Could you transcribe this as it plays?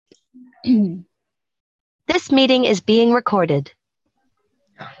This meeting is being recorded.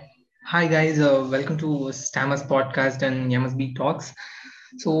 Yeah. Hi guys, welcome to Stammers podcast and MSB Talks.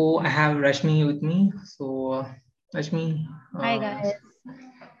 So I have Rashmi with me. Rashmi, Hi uh, guys.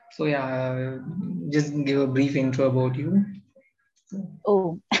 just give a brief intro about you.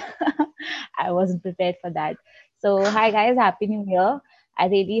 Oh, I wasn't prepared for that. So, hi guys, Happy New Year. I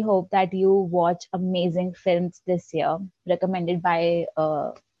really hope that you watch amazing films this year, recommended by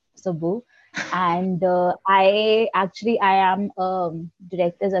Subbu. And I am a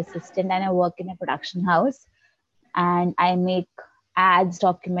director's assistant and I work in a production house and I make ads,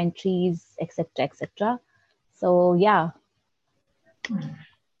 documentaries, etc., etc. So, yeah.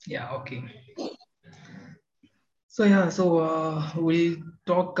 Yeah, okay. We'll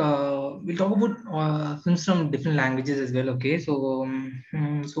talk about films from different languages as well. Okay,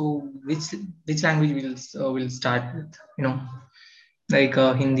 which language will start with? Like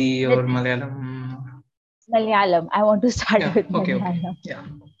Hindi With or Malayalam. Malayalam, I want to start Yeah. with Okay. Malayalam. Yeah.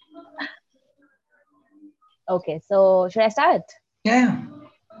 Okay, so should I start? Yeah.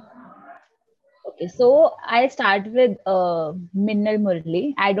 Okay, so I'll start with Minnal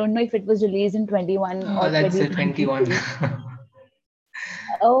Murli. I don't know if it was released in 21 or That's 21. 2022.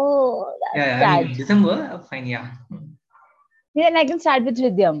 Oh, Yeah, that's yeah, I sad. mean December. Fine. Yeah. Then I can start with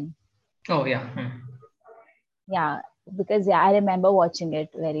Hridyam. Oh yeah. Yeah, because yeah, I remember watching it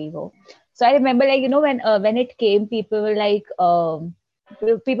very well. So I remember, like, when it came, people were like,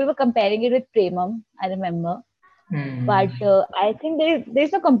 people were comparing it with Premam. I remember, but Hmm. I think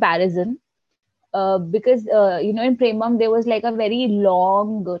there's no comparison. Because in Premam there was like a very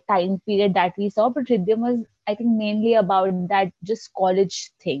long time period that we saw, but Hridyam was, I think, mainly about that just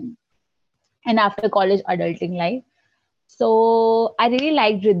college thing and after college adulting life. So I really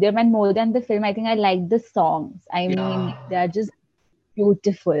liked Hridyam, and more than the film, I think I liked the songs. I mean, Yeah. they are just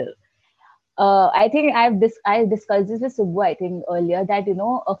beautiful. I think I discussed this with Subbu, I think, earlier, that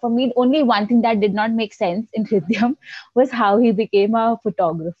for me only one thing that did not make sense in Hridyam was how he became a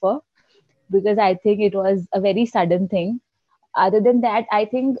photographer, because I think it was a very sudden thing. Other than that, I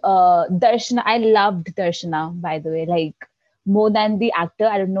think Darshana, I loved Darshana, by the way, like more than the actor.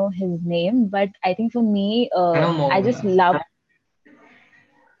 I don't know his name, but I think for me, I know I just Mohanlal. love.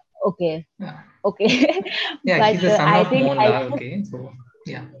 Okay, Yeah. okay, Yeah, but he's the son I of think I Mohanlal. just. Okay. So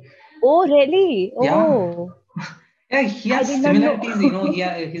yeah. Oh, really? Yeah. Oh, Yeah. He I has did not know.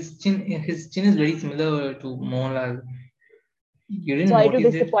 similarities. His chin is very similar to Mohanlal. You didn't Sorry to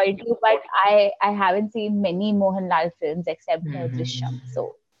notice it? disappoint you, but I haven't seen many Mohanlal films except Mm-hmm. Drishyam.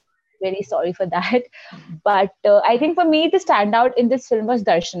 So very sorry for that. But I think for me, the standout in this film was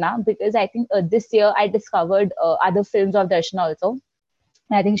Darshana, because I think this year I discovered other films of Darshana also.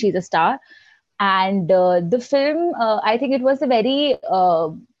 I think she's a star. And the film, I think it was a very,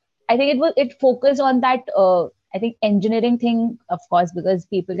 I think it focused on that, I think, engineering thing, of course, because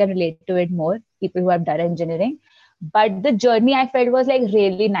people can relate to it more, people who have done engineering. But the journey I felt was like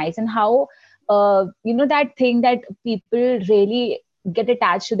really nice, and how, that thing that people really get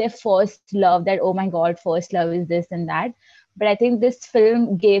attached to their first love, that, oh my God, first love is this and that. But I think this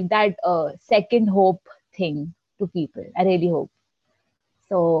film gave that second hope thing to people. I really hope.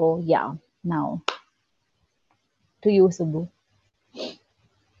 So, yeah, now to you, Subbu.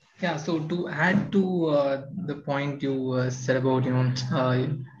 Yeah, so to add to the point you said about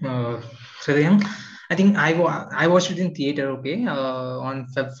Hridayam, I think I watched it in theater, okay, on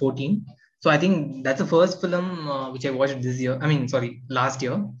Feb 14. So I think that's the first film which I watched this year. I mean, sorry, last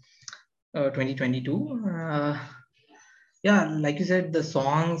year, 2022. Yeah, like you said, the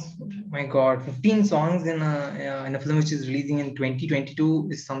songs, my God, 15 songs in a film which is releasing in 2022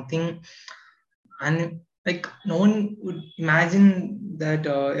 is something. And like no one would imagine that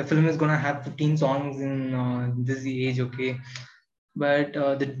a film is gonna have 15 songs in this age, okay, but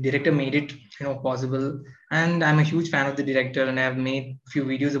the director made it possible. And I'm a huge fan of the director, and I've made few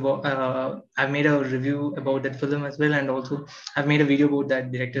videos about I've made a review about that film as well, and also I've made a video about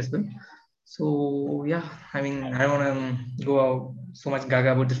that director as well. So yeah, I mean, I don't want to go out so much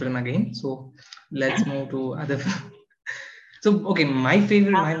gaga about this film again, so let's move to other. So okay, my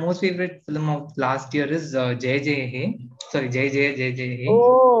most favorite film of last year is Jay Jay Hey. Sorry, Jay Jay Jay Jay Hey.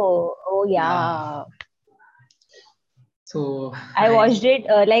 Oh Yeah. yeah. So I watched it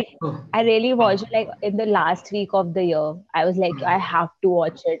like oh, I really watched wow. it like in the last week of the year. I was like, I have to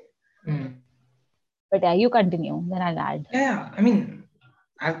watch it. Mm. But yeah, you continue, then I'll add. Yeah, yeah. I mean,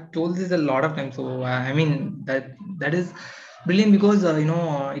 I've told this a lot of times. So I mean that is brilliant because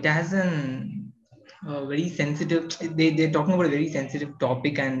it has an very sensitive. They're talking about a very sensitive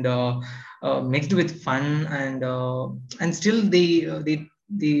topic, and mixed with fun, and still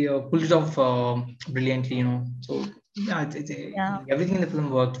they pulled it off brilliantly, So yeah, Yeah. everything in the film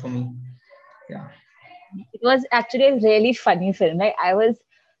worked for me. Yeah. It was actually a really funny film. Like I was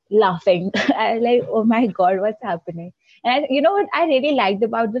laughing. I was like, oh my god, what's happening? And you know what I really liked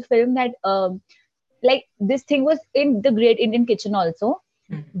about the film, that like this thing was in the Great Indian Kitchen also,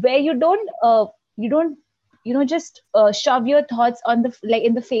 Mm. where you don't just shove your thoughts on the like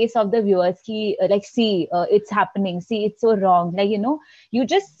in the face of the viewers. Like, see, it's happening. See, it's so wrong. Like, you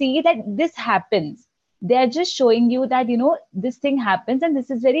just see that this happens. They are just showing you that this thing happens, and this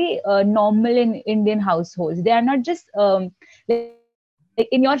is very normal in Indian households. They are not just like in your face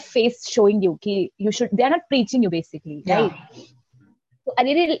showing you you should. They are not preaching you basically, right? Yeah. So I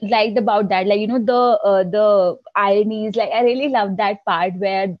really liked about that, like the ironies. Like I really loved that part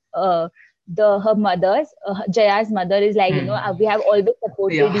where the her mother's Jaya's mother is like, Mm. we have always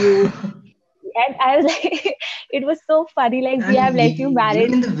supported Yeah. you, and I was like, it was so funny. Like we have And let you even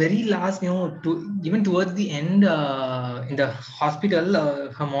marry. in the very last, even towards the end, in the hospital,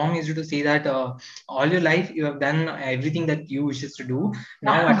 her mom used to say that all your life you have done everything that you wishes to do.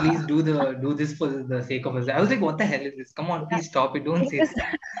 Now at least do this for the sake of us. I was like, what the hell is this? Come on, Yeah, please stop it. Don't it say was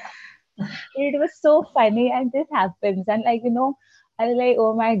this. it was so funny, and this happens, and like I was like,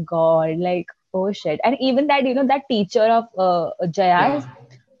 oh my god, like oh shit. And even that that teacher of Jaya's,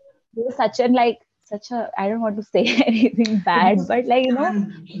 Yeah. he was such a, I don't want to say anything Yeah, bad, because but like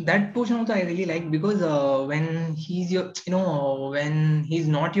and that portion also I really like because when he's your, when he's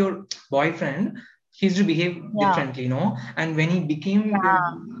not your boyfriend, he used to behave yeah, differently, And when he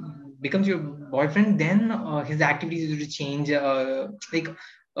yeah, becomes your boyfriend, then his activities used to change. Like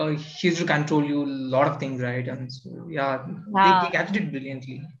he used to control you a lot of things, right? And so yeah, they yeah, captured it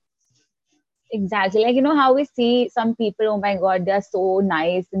brilliantly. exactly. Like how we see some people, oh my god, they are so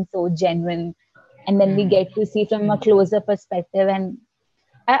nice and so genuine, and then we Mm. get to see from a closer perspective. And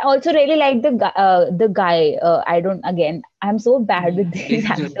I also really like the guy. I don't, again, I'm so bad with these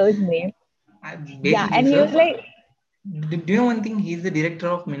Basil Joseph. actors' names. Yeah, Basil and he was Joseph. like, Do you know one thing? He's the director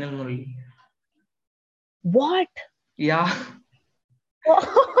of Minal Murali. what? Yeah.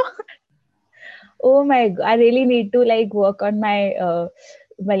 Oh my god, I really need to like work on my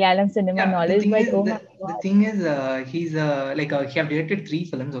Malayalam cinema Yeah, the knowledge, thing but is oh my that the god. thing is he's like he have directed three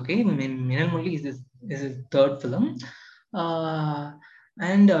films. Okay, Minal Murali is his third film, uh,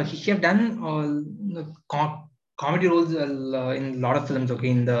 and he have done comedy roles in a lot of films. Okay,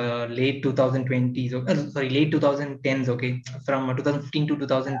 in the late 2020s, sorry, late 2010s. Okay, from 2015 to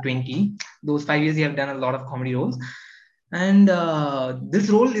 2020, those 5 years he have done a lot of comedy roles. And this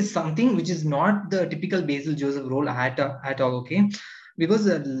role is something which is not the typical Basil Joseph role at all. Okay, because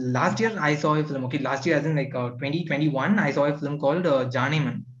last year I saw a film. Okay, last year as in like 2021, I saw a film called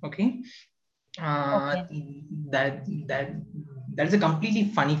Janeman. Okay, uh, Okay. that that that is a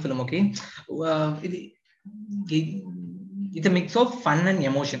completely funny film. Okay, it, it's a mix of fun and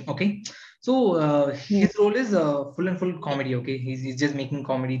emotion. Okay, so Hmm. his role is full and full comedy. Okay, he's just making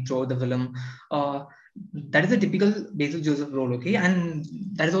comedy throughout the film. Uh, that is a typical Basil Joseph role. Okay, and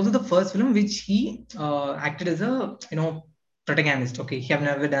that is also the first film which he acted as a protagonist. Okay, he have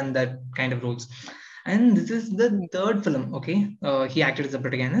never done that kind of roles, and this is the Hmm. third film. Okay, he acted as a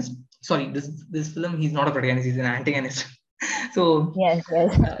protagonist. Sorry, this film he's not a protagonist, he's an antagonist. so Yes,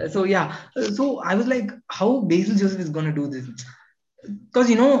 yes. so yeah, so I was like, how Basil Joseph is going to do this?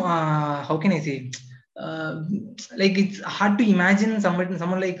 Because how can I say, uh, like it's hard to imagine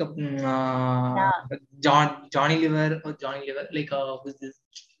someone like Yeah, Johnny Liver or Johnny Liver, like who's this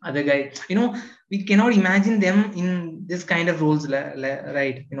other guy? We cannot imagine them in this kind of roles, right?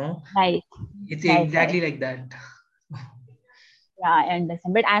 right, It's right, right. exactly like that. Yeah, I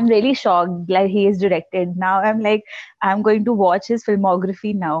understand. But I'm really shocked, like he is directed. Now I'm like, I'm going to watch his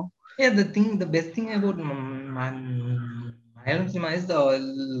filmography now. Yeah, the best thing about Malayalam cinema is a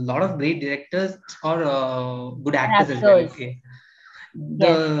lot of great directors or good And actors as well. actors. Okay, the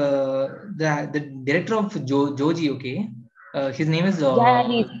Yes. the director of Joji. Okay, his name is Yeah,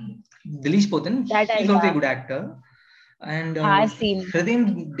 he's Dilesh Potan. that I, He's also a yeah, good actor, and I've seen.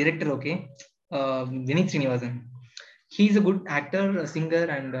 Hridayam director. Okay, Vinith Srinivasan. He's a good actor, a singer,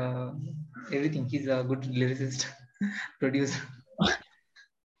 and everything. He's a good lyricist, producer.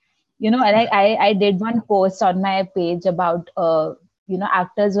 Like I did one post on my page about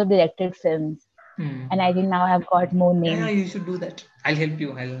actors who have directed films, Hmm. and I think now I've got more Yeah, names. you should do that. I'll help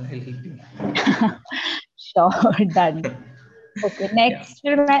you. I'll help you. Sure, done. Okay, Yeah. next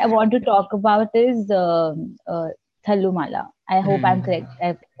film I want to talk about is Thalumala. I hope I'm Hmm. correct.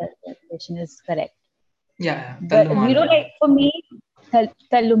 The pronunciation is correct. Yeah, But Tallumala. like for me,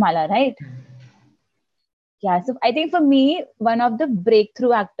 Thalumala, right? Yeah, so I think for me, one of the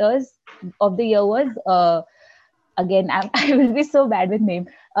breakthrough actors of the year was again I will be so bad with name.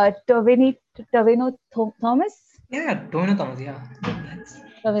 Tovino Thomas. Yeah, Tony Thomas. Yeah, that's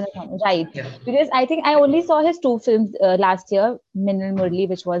Tovino Thomas, right? yeah. Because I think I only saw his two films last year, Minnal Murli,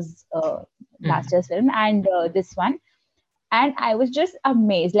 which was last Mm. year's film, and this one, and I was just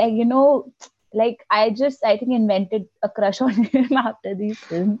amazed. Like like I think invented a crush on him after these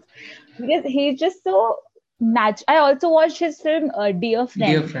films because he's just so natural. I also watched his film Dear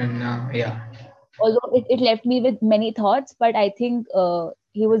Dear Friend, friend. Yeah. although it left me with many thoughts, but I think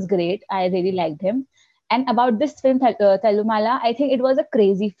he was great. I really liked him. And about this film, Talumala, I think it was a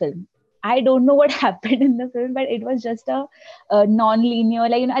crazy film. I don't know what happened in the film, but it was just a non-linear.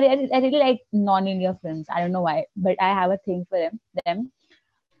 Like I really like non-linear films. I don't know why, but I have a thing for them.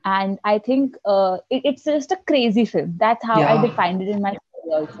 And I think it's just a crazy film. That's how I Yeah. defined it in my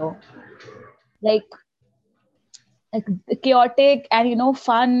story also. Like like chaotic and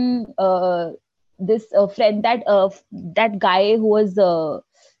fun. This friend that guy who was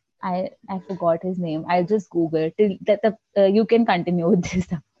I forgot his name. I'll just Google it. You can continue with this.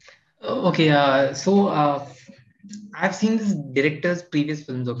 Okay. I've seen this director's previous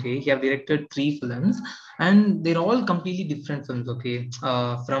films. Okay, he have directed 3 films, and they're all completely different films. Okay,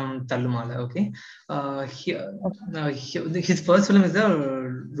 from Tallumala. Okay, Okay. his first film is a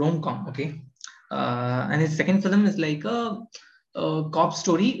rom-com. Okay, and his second film is like a cop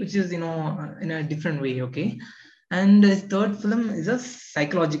story, which is in a different way. Okay, and his third film is a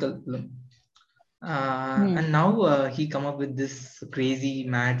psychological film. Hmm. And now he come up with this crazy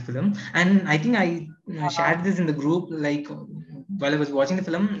mad film, and I think I shared this in the group, like while I was watching the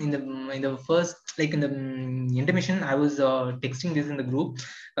film in the first, like in the intermission, I was texting this in the group,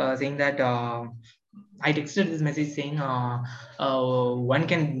 saying that I texted this message saying one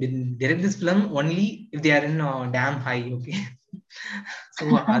can direct this film only if they are in damn high. Okay.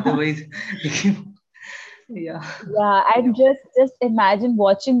 So otherwise yeah. Yeah, and just imagine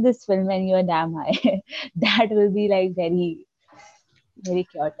watching this film when you're damn high. That will be like very very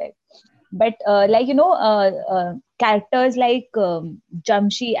chaotic. But characters like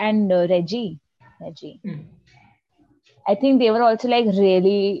Jamshi and Reggie. Mm. I think they were also like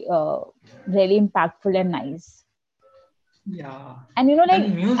really, really impactful and nice. Yeah. And like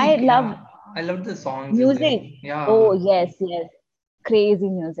And I music, love yeah. I love the songs as well. music. Oh Yeah. yes, yes, crazy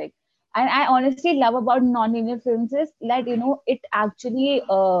music. And I honestly love about non-linear films is that it actually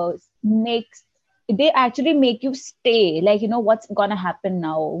makes they actually make you stay. Like what's gonna happen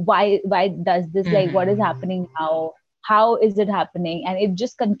now? Why does this, like what is Hmm. happening now? How is it happening? And it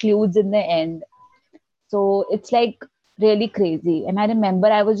just concludes in the end. So it's like really crazy. And I remember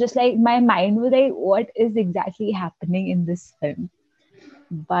I was just like, my mind was like, what is exactly happening in this film?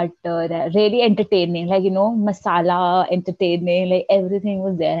 But they're really entertaining, like, masala, entertaining, like everything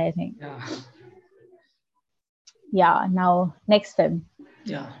was there, I think. Yeah. Yeah, now next film,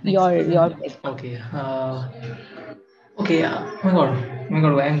 Yeah. Next your film. pick. Okay. Okay. Oh my God. Oh my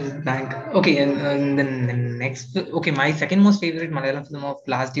God. Why am I just blank? Okay. And then the next. Okay. My second most favorite Malayalam film of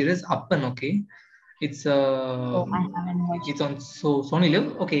last year is Appan. Okay. It's Oh, I haven't watched it's on Sony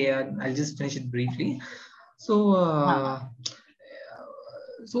Live. Okay. I'll just finish it briefly. So. it.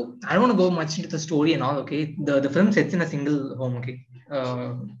 So I don't want to go much into the story and all. Okay, the film sets in a single home. Okay,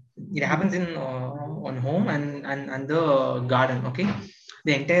 uh, it Hmm. happens in one home and the garden. Okay,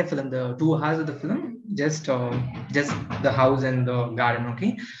 the entire film, the 2 hours of the film, just the house and the garden.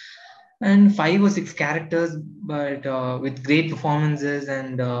 Okay, and 5 or 6 characters, but with great performances,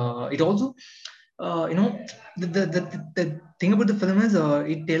 and it also you know the thing about the film is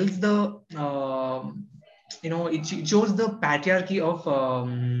it tells the it shows the patriarchy of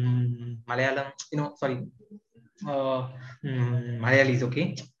Malayalam, sorry, uh, Malayalis,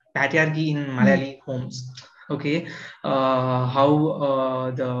 okay, patriarchy in Hmm. Malayali homes, okay,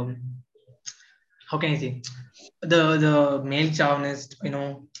 how the how can I say, the male chauvinist,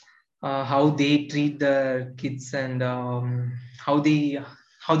 how they treat their kids, and how they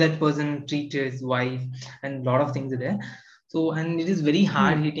how that person treats his wife, and a lot of things are there. So, and it is very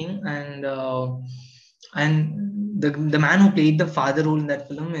hard Hmm. hitting, and the man who played the father role in that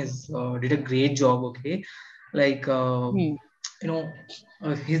film is did a great job. Okay, like Hmm. you know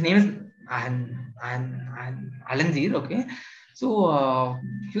his name is Alan Zir. Okay, so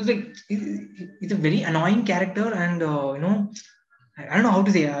he was like he's a very annoying character, and I don't know how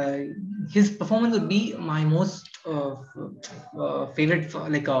to say. His performance would be my most favorite,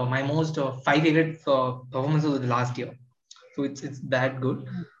 like my most 5 favorite performances of the last year. So it's that good.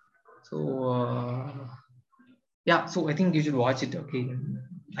 So yeah, so I think you should watch it. Okay,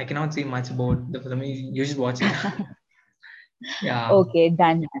 I cannot say much about the film. You should watch it. Yeah. Okay,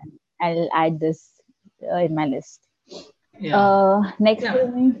 done. I'll add this in my list. Yeah. Next Yeah.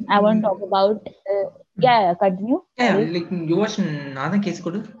 thing I want to talk about. Continue. Yeah. Sorry. Like you watched Nathan Case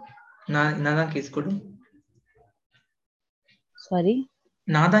Kodu? Nathan Case Kodu? Sorry.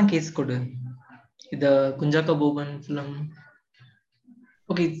 Nathan Case Kodu. The Kunjaka Boban film.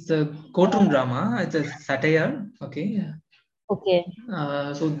 Okay, it's a courtroom drama. It's a satire. Okay. Okay.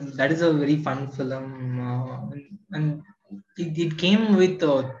 So that is a very fun film, and it came with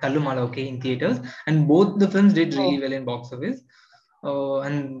Tallumala, okay, in theaters, and both the films did Oh, really well in box office,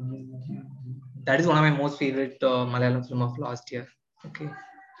 and that is one of my most favorite Malayalam film of last year. Okay,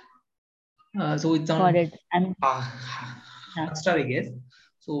 so it's got on it. I'm uh, yeah. Hotstar, I guess.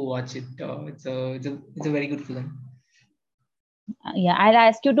 So watch it. It's a very good film. Yeah, I'll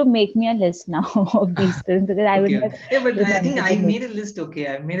ask you to make me a list now of these films because I would Okay, not okay. Yeah, but I think remember I the name. made a list. Okay,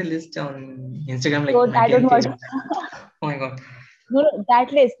 I made a list on Instagram like So I don't 20 want. times. Oh my god. No,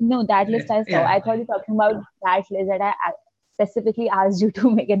 that list. No, that list I saw. Yeah. I thought you were talking about that list that I specifically asked you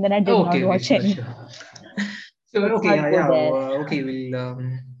to make, and then I did Oh, not okay, okay, watch sure, any. sure. So, Let's okay, not go there. okay, we'll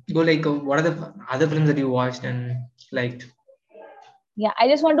go like what are the other films that you watched and liked? Yeah, I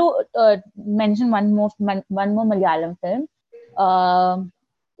just want to mention one more Malayalam film. Um,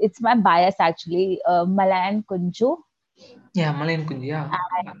 it's my bias actually. Malayan Kunju. Yeah, Malayan Kunji, yeah.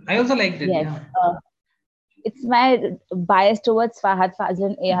 I also liked it, Yes, yeah. it's my bias towards Fahad Fazil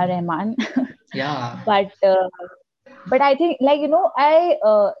and A.R. Rahman. Yeah. but I think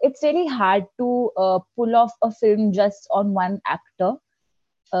it's really hard to pull off a film just on one actor.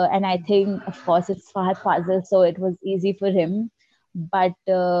 And I think, of course, it's Fahad Fazil, so it was easy for him. But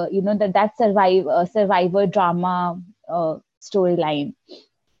that survivor drama storyline.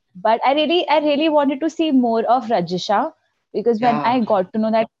 But I really wanted to see more of Rajisha because when Yeah. I got to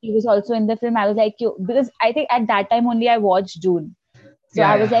know that he was also in the film, I was like, because I think at that time only I watched June, so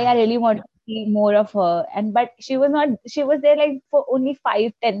Yeah, I was like, yeah. I really want to see more of her. And but she was not. She was there like for only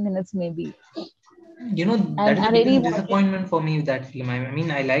 5-10 minutes maybe. That And is I the really biggest wanted. disappointment for me with that film. I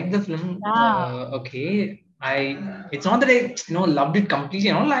mean, I like the film. Yeah, Okay, it's not that I loved it completely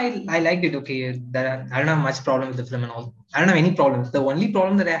and all. I liked it. Okay, that I don't have much problem with the film and all. I don't have any problems. The only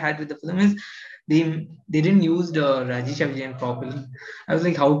problem that I had with the film is they didn't use the Rajesh Vijay properly. I was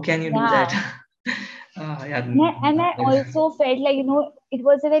like, how can you do yeah. that? Yeah, And I also felt like it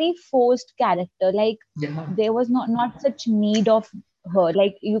was a very forced character. Like yeah. there was not such need of her.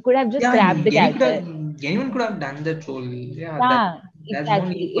 Like you could have just Yeah, grabbed the character. anyone could have done that role. Yeah, Yeah, there's no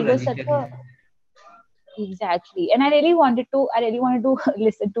need exactly. for It was Rajesh such a Khanna. exactly. And I really wanted to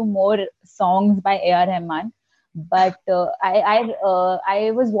listen to more songs by A.R. Rahman. But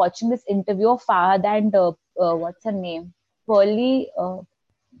I was watching this interview of Fahad and what's her name? Pearly.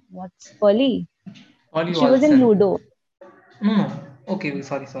 What's Pearly? Ollie She was in Watson. Ludo. No, no. Okay,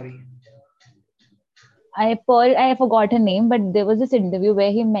 sorry, sorry. I forgot her name, but there was this interview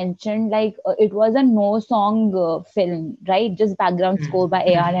where he mentioned like it was a no song film, right? Just background Mm, score by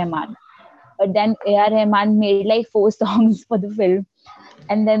A.R. mm, Rahman. But then A.R. Rahman made like four songs for the film,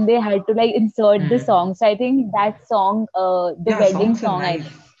 and then they had to like insert the mm. song. So I think that song, the Yeah, wedding songs are song, I nice.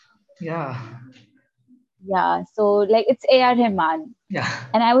 think, Yeah, yeah. So like it's A.R. Rahman, yeah.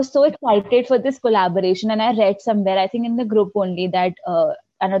 and I was so excited for this collaboration. And I read somewhere, I think in the group only, that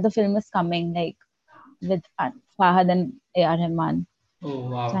another film is coming, like with Fahad and A.R. Rahman. Oh, So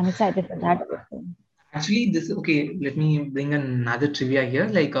wow. I'm excited for that also. Actually, okay. Let me bring another trivia here.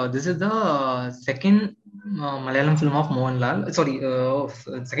 Like, this is the second Malayalam film of Mohanlal. Sorry,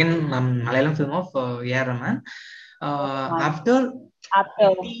 second Malayalam film of A.R. Rahman. Rahman. After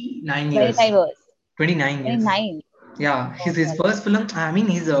After 29 years. 25 years, 29 years. 29. Yeah, Oh, his God. first film. I mean,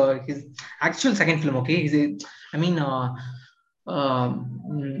 his actual second film. Okay, I mean,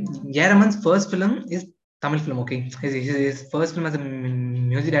 Yaraman's first film is Tamil film. Okay, his first film as a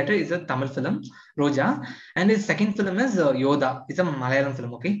music director is a Tamil film, Roja, and his second film is Yoda. It's a Malayalam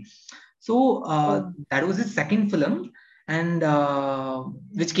film. Okay, so Oh, that was his second film, and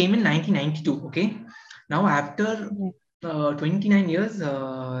which came in 1992. Okay, now after mm. 29 years,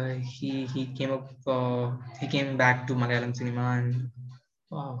 he came up. He came back to Malayalam cinema, and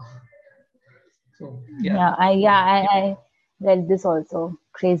wow. So yeah, I read this also.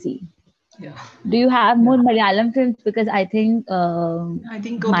 Crazy. yeah. Do you have more Malayalam films? Because I think I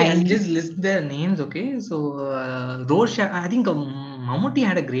think okay. I'll mine. just list their names. Okay, so Roche. I think Mammootty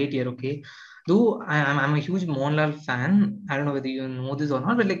had a great year. Okay, though I'm a huge Mohanlal fan. I don't know whether you know this or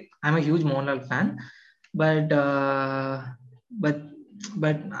not, but like I'm a huge Mohanlal fan. But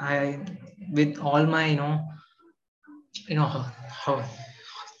but I with all my you know how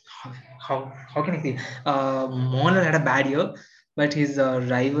how can I say? Mohanlal had a bad year, but his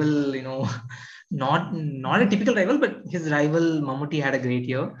rival, not a typical rival, but his rival Mammootty had a great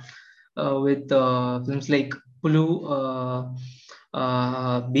year with films like Pulu,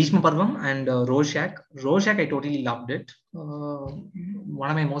 Bhishma Parvam, and Rorschach. Rorschach, I totally loved it. One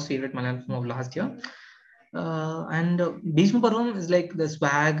of my most favorite Malayalam film of last year. And Bhishma Parvam is like the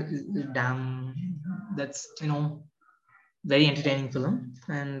swag, damn, that's very entertaining film.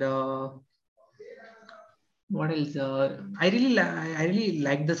 And what else? I really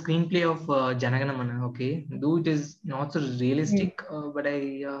like the screenplay of Janagana Mana. Okay, though it is not so Mm. realistic, but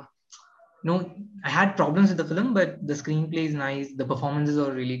I had problems with the film, but the screenplay is nice. The performances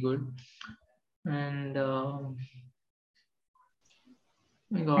are really good, and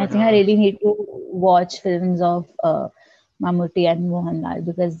my I God, think I really need to watch films of Mammootty and Mohanlal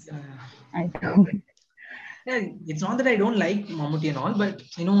because yeah, I don't. yeah, it's not that I don't like Mammootty and all, but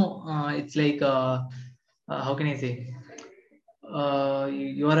it's like how can I say?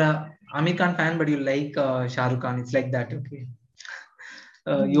 You are a Amir Khan fan, but you like Shah Rukh Khan. It's like that, okay?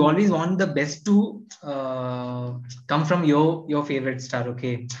 You Hmm. always want the best to come from your favorite star,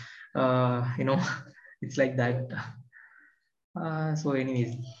 okay? It's like that. So,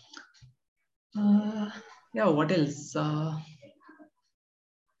 anyways, uh, yeah. What else?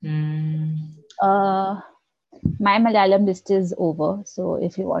 Mm, Uh, my Malayalam list is over, so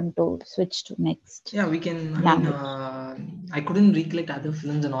if you want to switch to next yeah, we can. I mean, language. I couldn't recollect other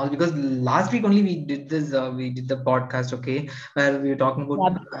films and all because last week only we did this. We did the podcast, okay, where we were talking about Yeah,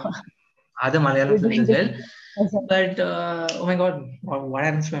 because other Malayalam we're films doing as this. well. But oh my God, what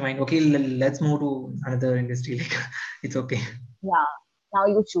happens to my mind? Okay, let's move to another industry. Like, it's okay. Yeah, now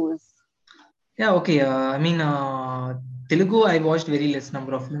you choose. Yeah, okay. I mean, Telugu, I watched very less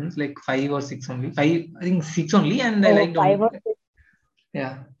number of films, like five or six only. Five, I think six only, and I Oh, liked only. 5 or 6,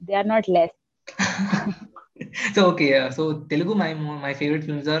 Yeah. they are not less. So okay, so Telugu, my favorite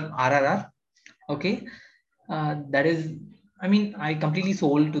films are RRR. Okay, that is, I mean, I completely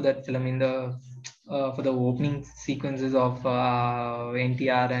sold to that film in the for the opening sequences of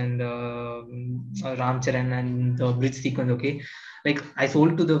NTR and Ram Charan and the bridge sequence. Okay, like I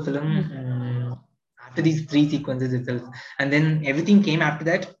sold to the film after these three sequences itself, and then everything came after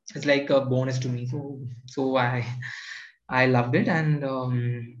that. It's like a bonus to me. So I loved it, and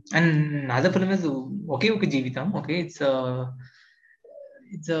another film is Okay Okay Jeevitam. Okay, it's a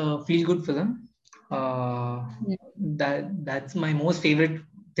feel good film. Uh, that's my most favorite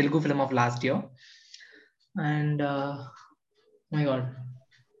Telugu film of last year. And my God,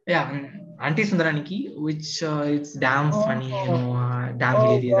 yeah, Auntie Sundaraniki, which it's damn funny, Oh, damn oh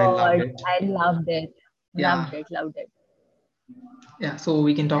hilarious. I loved God, it. I loved it. Yeah, Loved it, loved it. yeah. So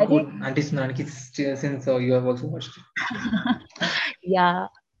we can talk I about think, Auntie Sundaraniki since you have also watched it. yeah.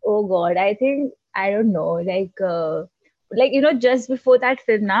 Oh God, I think, I don't know, like just before that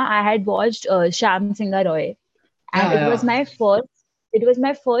film, now I had watched Sham Singha Roy, and Yeah, yeah. it was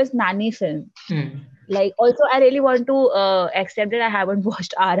my first nanny film. Hmm. Like, also, I really want to accept that I haven't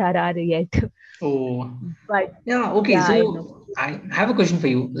watched RRR yet, Oh, but yeah. Okay. yeah, I know. So I have a question for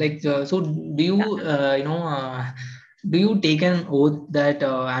you. Like, so do Yeah. you, do you take an oath that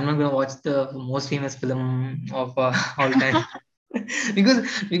I'm not gonna watch the most famous film of all time? Because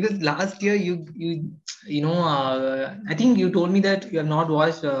last year I think you told me that you have not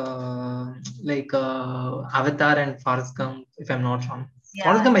watched Avatar and Forrest Gump, if I'm not wrong. Forrest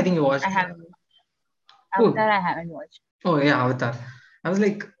Yeah, Gump, I think you I watched. haven't. Avatar, Oh, I haven't watched. oh yeah, Avatar. I was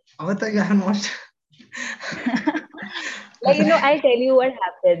like, Avatar, you haven't watched. I Like, was like, I'll tell you what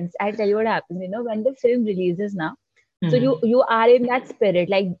happens. I'll tell you what happens. When the film releases now, so hmm, you are in that spirit.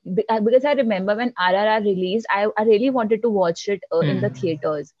 Like, because I remember when RRR released, I really wanted to watch it in the hmm,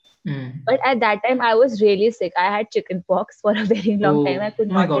 theaters. hmm. But at that time, I was really sick. I had chicken pox for a very long time. Oh, I could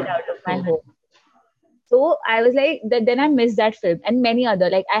oh my not get God. out of my Oh, home. So I was like, then I missed that film and many other.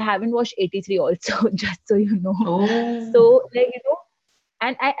 Like, I haven't watched 83 also, just so you know. oh, So,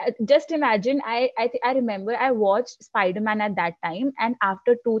 and I just imagine, I remember I watched Spider-Man at that time, and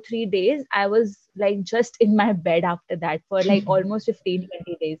after 2 3 days I was like just in my bed after that for like almost 15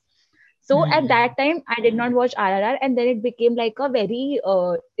 20 days. So at hmm, that time I did not watch RRR, and then it became like a very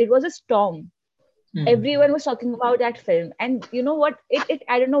it was a storm. hmm, Everyone was talking about that film, and you know what, it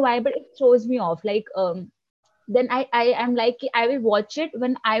I don't know why, but it throws me off. Like, then I am like, I will watch it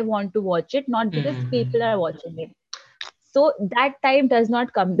when I want to watch it, not because people are hmm, watching it. So that time does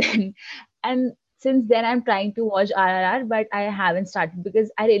not come then. And since then I'm trying to watch RRR, but I haven't started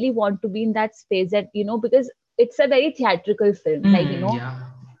because I really want to be in that space, that because it's a very theatrical film. Like, yeah.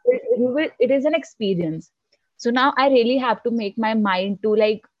 it is an experience. So now I really have to make my mind to,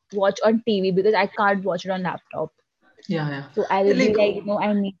 like, watch on TV because I can't watch it on laptop. Yeah. So I will be Like, like,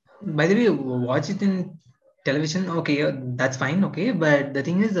 I need. by the way, watch it in television. Okay, that's fine. Okay, but the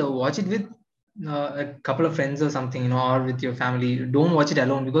thing is, watch it with a couple of friends or something, or with your family. Don't watch it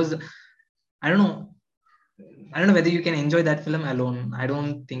alone, because I don't know. I don't know whether you can enjoy that film alone. I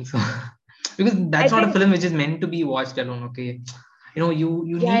don't think so. Because I that's not a think, film which is meant to be watched alone. Okay, you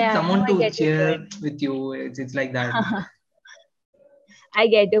yeah, need yeah, no, someone I to get your cheer point. with you. It's like that. I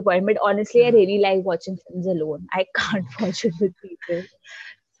get your point, but honestly, I Yeah. really like watching films alone. I can't watch it with people,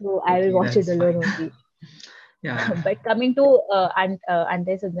 so I will Okay, watch it that's alone fine. only. Yeah. But coming to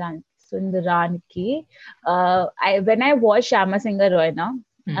Ante Sundaran ki, when I watched Shama Singer Roy now,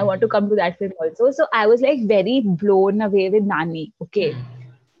 I want to Hmm. come to that film also. So I was like very blown away with Nani. Okay,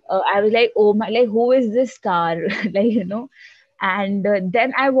 Hmm. I was like, oh my, like who is this star? Like and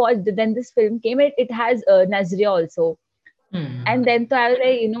then I watched. Then this film came. It has Nazria also, Hmm. and then so I was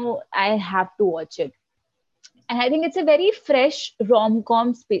like, I have to watch it. And I think it's a very fresh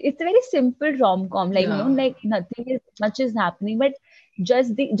rom-com space. It's a very simple rom-com, like Yeah. like nothing is much is happening, but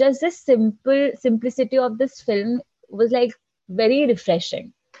just the simplicity of this film was like very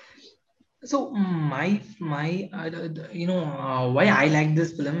refreshing. So why I like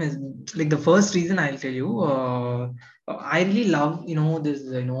this film is, like, the first reason I'll tell you. I really love, this,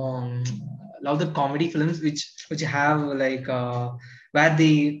 love the comedy films which have, like, where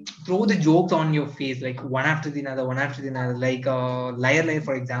they throw the jokes on your face, like one after the another, one after the another, like, Liar Liar,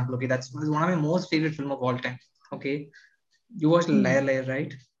 for example. Okay, that's one of my most favorite film of all time. Okay, you watched Hmm. Liar Liar,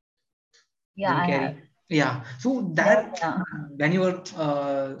 right? Yeah, Jim I have. Carrey. Yeah. So Yeah, that, yeah. when you were,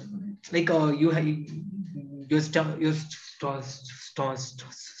 like, your stomach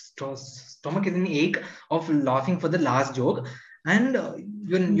is in ache of laughing for the last joke, and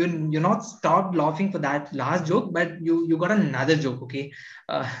you're not stopped laughing for that last joke, but you got another joke. Okay,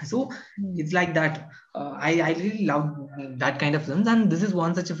 so Hmm. it's like that. I really love that kind of films, and this is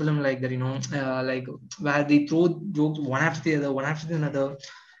one such a film like that. Like, where they throw jokes one after the other, one after the another.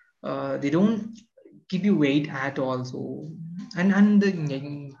 They don't keep you wait at all. So, and the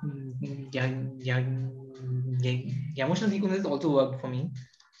emotional sequences also worked for me.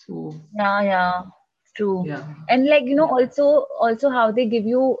 So, Yeah, yeah, true. yeah. And like also how they give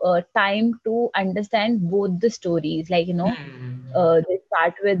you time to understand both the stories. Like Hmm. they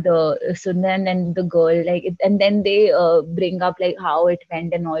start with the Sundan and the girl, like and then they bring up like how it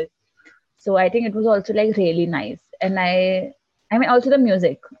went and all. So I think it was also like really nice. And I mean also the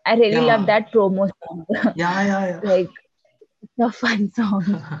music. I really love Yeah. that promo song. Yeah. Like it's a fun song.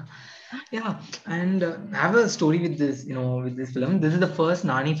 Yeah. Yeah. And I have a story with this, with this film. This is the first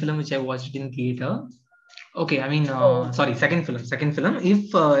Nani film which I watched in theater. Okay, I mean, Oh sorry, second film. Second film.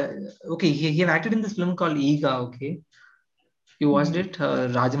 If okay, he have acted in this film called Ega. Okay, you watched hmm. it?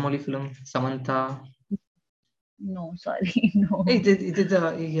 Rajamouli film, Samantha. No, sorry, no.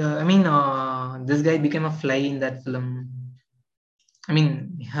 I mean, this guy became a fly in that film. I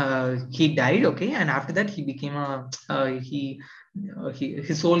mean, he died, okay, and after that he became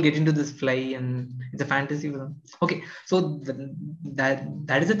his soul get into this fly, and it's a fantasy film. Okay, so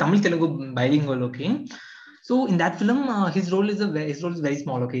that is a Tamil Telugu bilingual, okay. So in that film, his role is very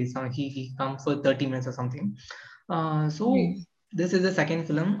small, okay. So he comes for 30 minutes or something. So Hmm. this is the second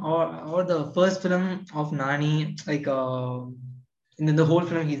film, or the first film of Nani, like, and then the whole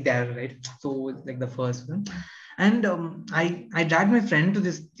film he's there, right? So it's like the first film. And I dragged my friend to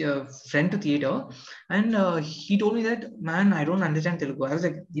this friend to theater, and he told me that, man, I don't understand Telugu. I was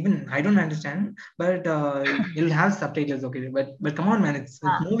like, even I don't understand, but you'll have subtitles, okay? But come on, man, it's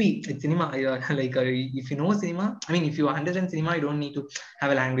Ah, movie, it's cinema. Like, if you know cinema, I mean, if you understand cinema, you don't need to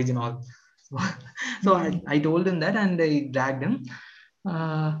have a language and all. So, so hmm. I told him that, and I dragged him.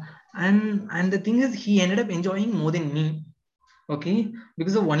 Uh, and the thing is, he ended up enjoying more than me. Okay,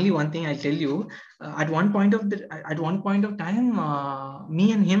 because of only one thing I'll tell you. At one point of time, me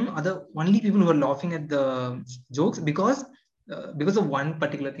and him are the only people who are laughing at the jokes, because of one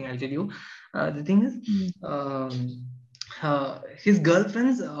particular thing I'll tell you. The thing is, Hmm. um, his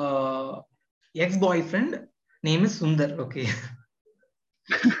girlfriend's ex-boyfriend name is Sundar. Okay.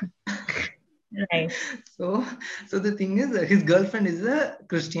 Right. so so the thing is, his girlfriend is a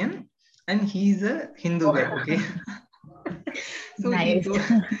Christian, and he's a Hindu guy. Oh, Okay. so he nice. told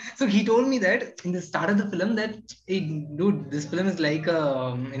so he told me that in the start of the film that, hey, dude, this film is like,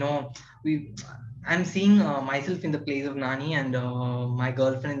 we I'm seeing myself in the place of Nani, and my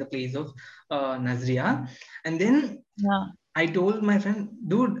girlfriend in the place of Nazria. And then Yeah. I told my friend,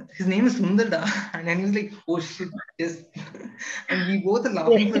 dude, his name is Sundarda. And then he was like, oh shit, yes. And we both are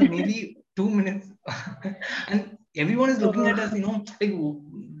laughing for maybe 2 minutes. And everyone is looking at us, like,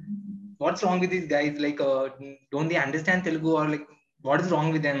 what's wrong with these guys? Like, don't they understand Telugu, or like, what is wrong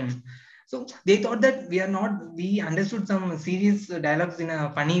with them? So they thought that we understood some serious dialogues in a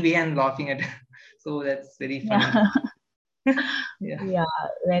funny way and laughing at it. So that's very funny. Yeah. Yeah. Yeah,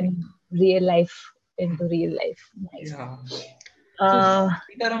 when real life into real life. Nice. Yeah. So, Uh,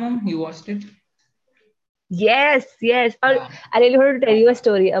 Sitaramam, you watched it? yes, yes. Yeah. I really want to tell you a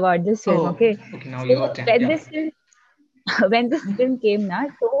story about this film. Oh, Okay, okay. Now your so turn. when Yeah. this film, when this film came now,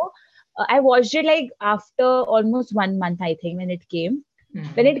 so I watched it like after almost 1 month, I think, when it came.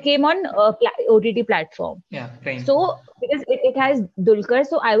 When it came on OTT platform. Yeah, fine. So because it has Dulquer,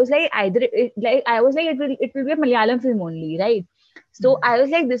 so I was like it will be a Malayalam film only, right? So I was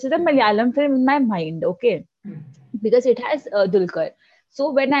like, this is a Malayalam film in my mind, okay, because it has Dulquer.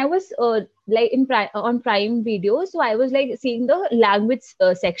 So when I was like on Prime Video, so I was like seeing the language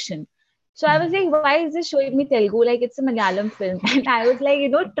section. So I was like, why is this showing me Telugu? Like it's a Malayalam film, and I was like,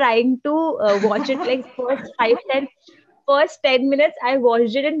 trying to watch it like first 10 minutes. I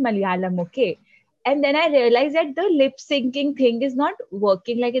watched it in Malayalam, okay, and then I realized that the lip syncing thing is not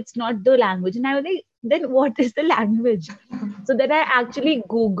working. Like it's not the language, and I was like, then what is the language? So then I actually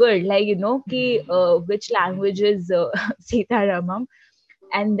Googled, like, which language is Sita Ramam.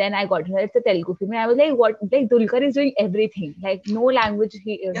 And then I got to know it's a Telugu film. And I was like, what? Like, Dulquer is doing everything. Like, no language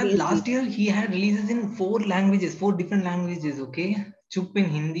Yeah, he is last speaking. year he had releases in four different languages. Okay, Chup in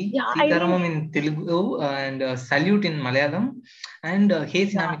Hindi, Yeah, I know. Sitaramam in Telugu, and Salute in Malayalam, and Hey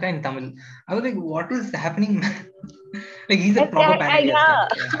Yeah. Sinamika in Tamil. I was like, what is happening? Like, he's a And, proper pan India star.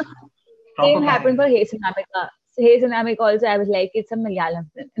 yeah, Yeah, proper same pan happened for India. Hey Tsunamika. So Hey Tsunamika also, I was like, it's a Malayalam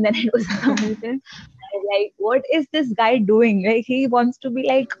film. And then it was a Tamil film. I was like, what is this guy doing? Like, he wants to be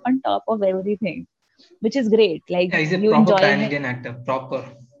like on top of everything, which is great. Like, Yeah, he's a you proper pan enjoying it. Indian actor. Proper.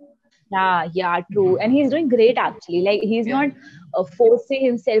 Yeah, yeah, true. And he's doing great actually. Like he's Yeah. not forcing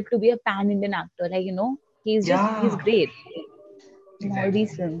himself to be a pan-Indian actor. Like, he's Yeah. great in all Exactly.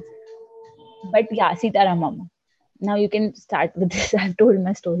 these films. But yeah, Sitaramam. Now you can start with this. I've told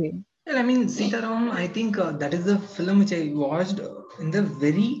my story. Well, I mean, Sitaram, I think that is the film which I watched in the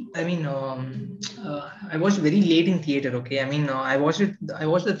very, I watched very late in theater, okay? I mean, I watched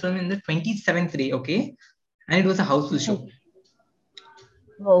the film in the 27th day, okay? And it was a houseful show. Okay,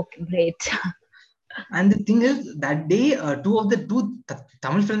 okay, great. And the thing is, that day, two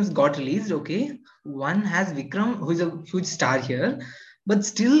Tamil films got released. Okay, one has Vikram, who is a huge star here, but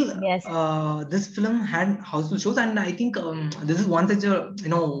still, Yes. this film had houseful shows, and I think this is one such a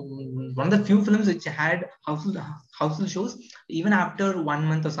one of the few films which had houseful shows even after 1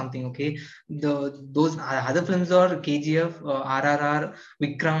 month or something. Okay, those other films are KGF, RRR,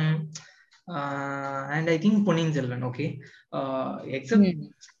 Vikram, and I think Ponniyin Selvan. Okay, except Hmm.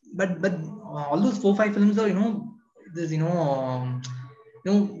 but all those 4 5 films are this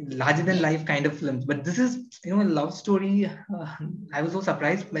larger than life kind of films, but this is a love story. I was so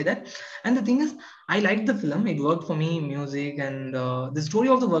surprised by that, and the thing is, I liked the film. It worked for me, music, and the story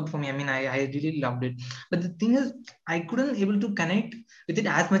also worked for me. I mean, I really loved it, but the thing is, I couldn't able to connect with it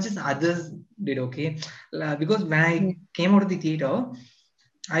as much as others did. Okay, because when I Hmm. came out of the theater,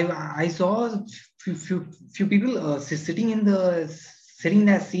 I saw few people sitting in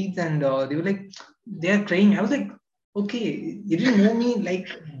their seats, and they were like, they are crying. I was like, okay, you didn't move me like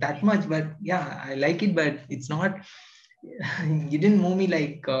that much, but yeah, I like it, but it's not. You didn't move me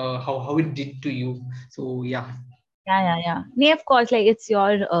like how it did to you. So yeah. Yeah, yeah, yeah. Me, of course, like it's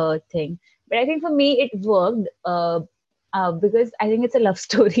your thing. But I think for me, it worked because I think it's a love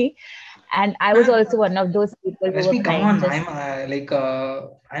story. And I was Man, also one of those people who were Rashmi, come crying on. just.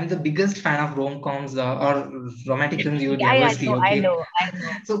 I'm the biggest fan of rom-coms or romantic films you would Yeah, ever yeah, see. no, I Okay, know, I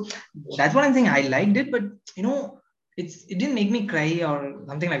know. so that's what I'm saying. I liked it, but it didn't make me cry or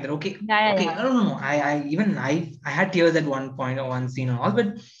something like that. Okay, Yeah, yeah, okay. I yeah. don't know. I had tears at one point or one scene and all, but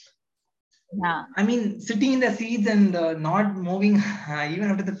Yeah. I mean, sitting in the seats and not moving even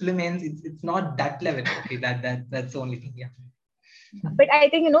after the film ends, it's not that level. Okay, that's the only thing. Yeah. But I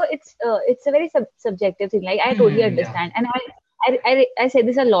think it's a very subjective thing. Like I totally Yeah. understand, and I say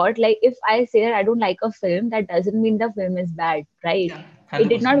this a lot. Like if I say that I don't like a film, that doesn't mean the film is bad, right? Yeah. It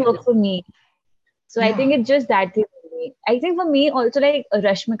did 100%. not Yeah. work for me, so I think Yeah. it's just that thing for me. I think for me also, like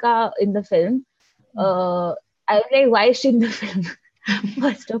Rashmika in the film, uh, I was like, why is she in the film?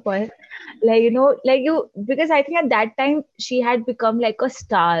 First of all, like like because I think at that time she had become like a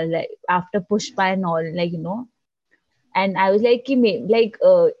star, like after Pushpa and all, like and I was like,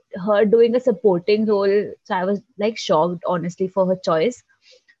 her doing a supporting role. So I was like shocked, honestly, for her choice.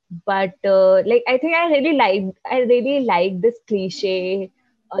 But like I really like this cliche.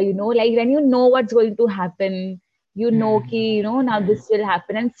 Like when you know what's going to happen, you know ki, you know, now this will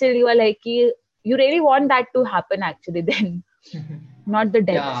happen, and still you are like ki, you really want that to happen actually. Then not the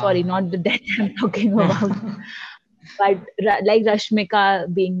death, Yeah. sorry, not the death I'm talking about, but like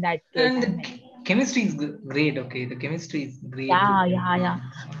Rashmika being that kid. And I'm the like, chemistry is great. Okay, the chemistry is great between. yeah.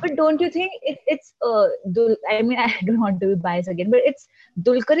 But don't you think it's I mean, I don't want to be biased again, but it's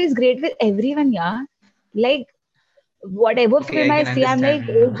Dulquer is great with everyone, yeah. Like whatever Okay, film I I can see, I'm like,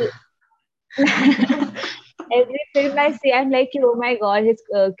 understand. every film I see, I'm like, oh my god, his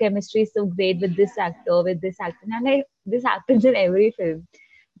chemistry is so great with this actor, with this actor. And I'm like, this happens in every film.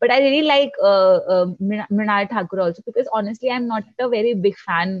 But I really like Mrinal Thakur also, because honestly, I'm not a very big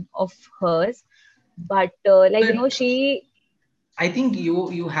fan of hers. But like, you know, But she. I think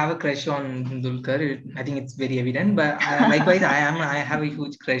you have a crush on Dulquer. I think it's very evident. But likewise, I have a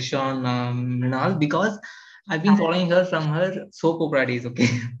huge crush on Mrinal because I've been following her from her soap opera days. Okay.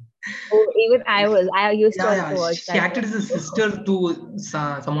 Oh, even I used to Yeah. also watch She that acted as a also. sister to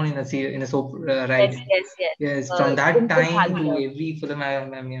someone in a soap, Yes, right? yes. Yes. From that Dimple time to Bhagia. every film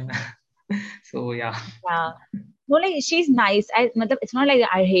I'm so yeah. Yeah. No, like she's nice. Matlab, it's not like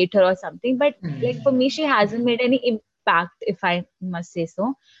I hate her or something, but like for Mm. me, she hasn't made any impact, if I must say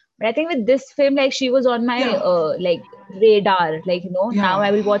so. But I think with this film, like she was on my Yeah. like radar. Like, you know, now Yeah.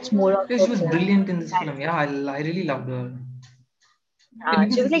 I will watch more of Yeah. her She was films. brilliant in this That film. way. Yeah. I really loved her. Yeah, Yeah, she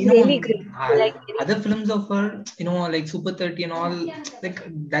because was like really great. Like very, other films of her, like Super 30 and all, like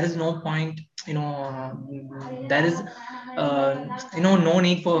there is no point, there is, no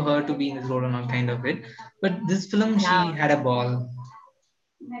need for her to be in this role and all kind of it. But this film, yeah, she had a ball.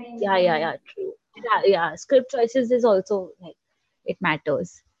 yeah, true. Yeah. Script choices is also like it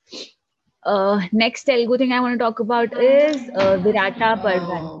matters. Next Telugu thing I want to talk about is Virata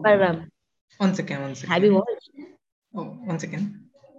Uh, Parvam. one second, one Have you second. watched? Oh, one second.